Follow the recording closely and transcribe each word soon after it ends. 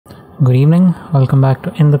Good evening, welcome back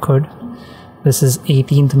to In the Khud. This is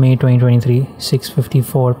 18th May 2023,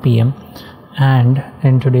 6:54 PM, and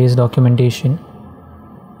in today's documentation,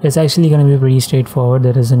 it's actually going to be pretty straightforward.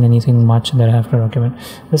 There isn't anything much that I have to document.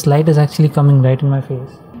 This light is actually coming right in my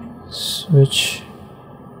face. Switch.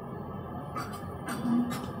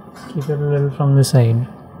 Keep it a little from the side.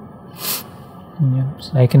 Yeah,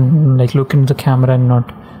 so I can look into the camera and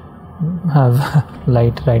not have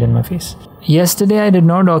light right in my face. Yesterday I did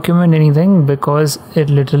not document anything because it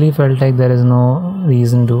literally felt like there is no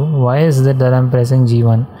reason to. Why is it that I'm pressing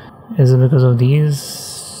G1? Is it because of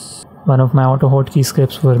these? One of my auto hotkey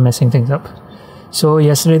scripts were messing things up. So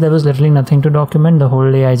yesterday there was literally nothing to document. The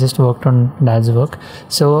whole day I just worked on dad's work.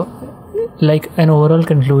 So like an overall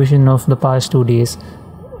conclusion of the past 2 days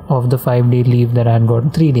of the 5-day leave that I had gotten,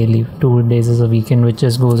 3-day leave, 2 days is a weekend, which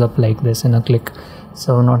just goes up like this in a click.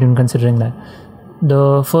 So not even considering that.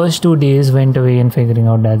 The first 2 days went away in figuring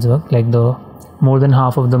out dad's work. Like the more than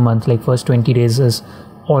half of the month, like first 20 days is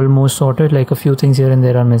almost sorted. Like a few things here and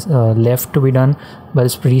there are left to be done, but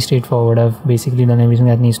it's pretty straightforward. I've basically done everything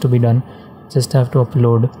that needs to be done. Just have to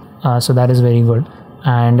upload. So that is very good.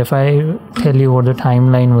 And if I tell you what the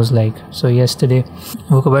timeline was like, so yesterday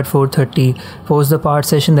woke up at 4:30. Post the part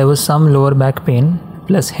session, there was some lower back pain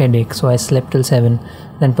plus headache, so I slept till 7.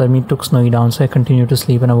 Then Permeet took Snowy down, so I continued to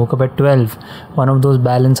sleep and I woke up at 12. One of those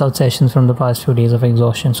balance out sessions from the past few days of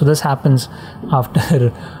exhaustion. So this happens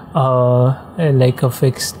after like a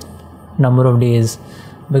fixed number of days,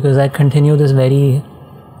 because I continue this very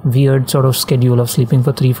weird sort of schedule of sleeping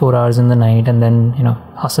for 3-4 hours in the night and then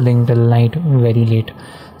hustling till night very late.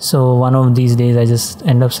 So one of these days I just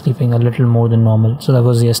end up sleeping a little more than normal. So that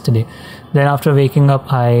was yesterday. Then after waking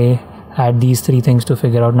up, I had these 3 things to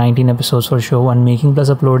figure out. 19 episodes for show, 1 making plus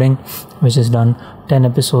uploading, which is done. 10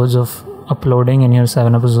 episodes of uploading, and here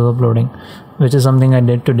 7 episodes of uploading, which is something I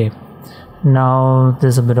did today. Now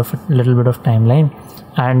there's a little bit of timeline,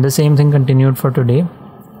 and the same thing continued for today.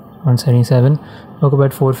 177. Woke up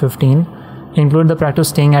at 4:15. Include the practice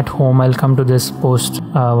staying at home. I'll come to this post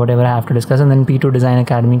whatever I have to discuss. And then P2 Design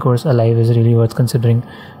Academy course Alive is really worth considering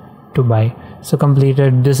to buy. So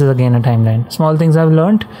completed. This is again a timeline. Small things I've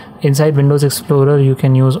learned. Inside Windows Explorer you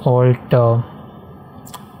can use Alt.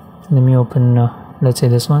 Let me open let's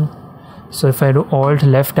say this one. So if I do Alt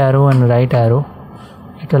left arrow and right arrow,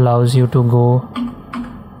 it allows you to go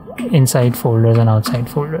inside folders and outside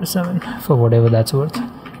folders, for whatever that's worth.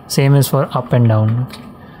 Same is for up and down.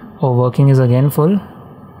 Oh, working is again full.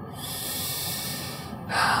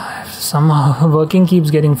 Somehow working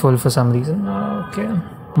keeps getting full for some reason. Okay.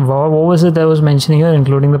 What was it that I was mentioning here?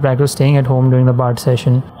 Including the practice staying at home during the part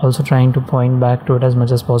session. Also trying to point back to it as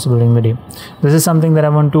much as possible in the day. This is something that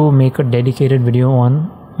I want to make a dedicated video on,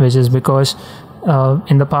 which is because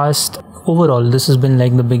in the past, overall, this has been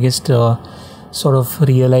like the biggest sort of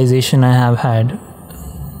realization I have had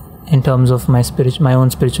in terms of my own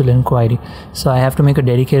spiritual inquiry. So I have to make a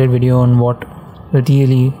dedicated video on what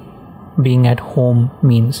really being at home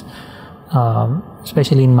means,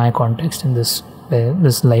 especially in my context, in this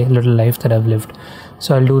little life that I've lived.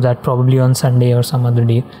 So I'll do that probably on Sunday or some other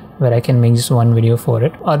day where I can make just one video for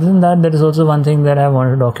it. Other than that, there is also one thing that I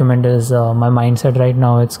want to document is my mindset right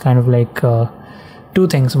now. It's kind of like 2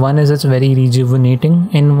 things. One is it's very rejuvenating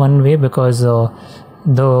in one way, because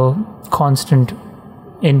the constant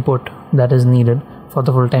input that is needed for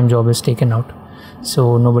the full-time job is taken out.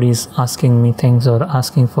 So nobody's asking me things or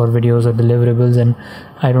asking for videos or deliverables, and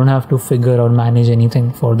I don't have to figure or manage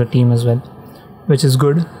anything for the team as well, which is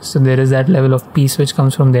good. So there is that level of peace which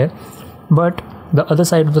comes from there. But the other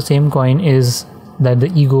side of the same coin is that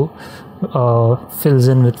the ego fills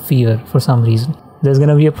in with fear for some reason. There's going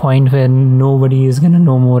to be a point where nobody is going to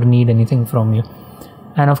no more need anything from you.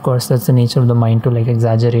 And of course, that's the nature of the mind, to like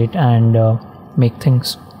exaggerate and make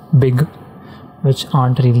things big, which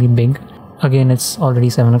aren't really big. Again, it's already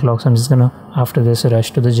 7 o'clock, so I'm just going to, after this,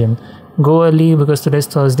 rush to the gym. Go early because today's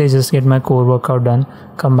Thursday, just get my core workout done.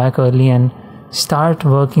 Come back early and start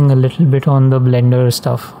working a little bit on the Blender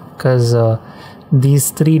stuff, because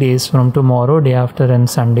these 3 days from tomorrow, day after, and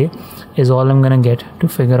Sunday is all I'm gonna get to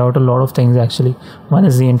figure out a lot of things actually. One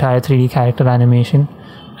is the entire 3D character animation,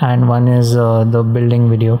 and one is the building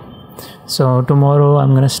video. So tomorrow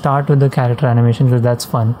I'm gonna start with the character animation because that's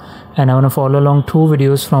fun, and I want to follow along 2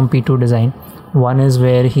 videos from P2 Design. One is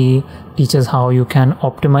where he teaches how you can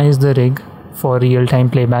optimize the rig for real-time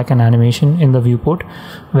playback and animation in the viewport,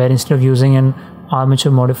 where instead of using an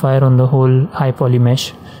armature modifier on the whole high poly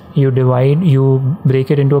mesh, you break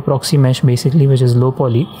it into a proxy mesh basically, which is low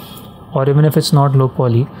poly, or even if it's not low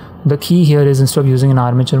poly, the key here is instead of using an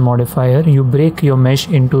armature modifier, you break your mesh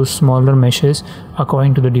into smaller meshes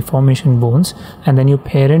according to the deformation bones, and then you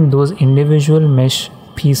parent those individual mesh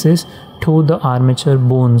pieces to the armature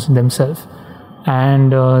bones themselves.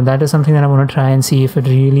 And that is something that I want to try and see if it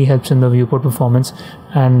really helps in the viewport performance.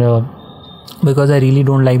 And because I really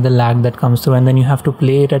don't like the lag that comes through, and then you have to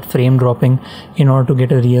play it at frame dropping in order to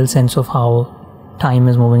get a real sense of how time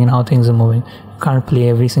is moving and how things are moving. You can't play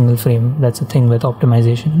every single frame. That's the thing with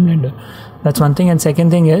optimization in Render. That's one thing. And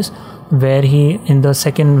second thing is where he, in the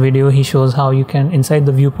second video, he shows how you can, inside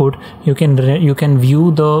the viewport, you can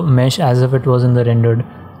view the mesh as if it was in the rendered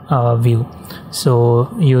view.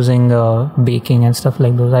 So using baking and stuff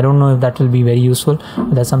like those, I don't know if that will be very useful,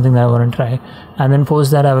 but that's something that I want to try. And then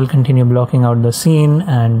post that, I will continue blocking out the scene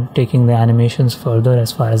and taking the animations further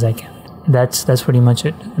as far as I can. That's pretty much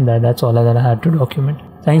it. That's all that I had to document.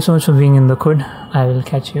 Thanks so much for being in the khud. I will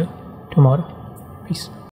catch you tomorrow. Peace.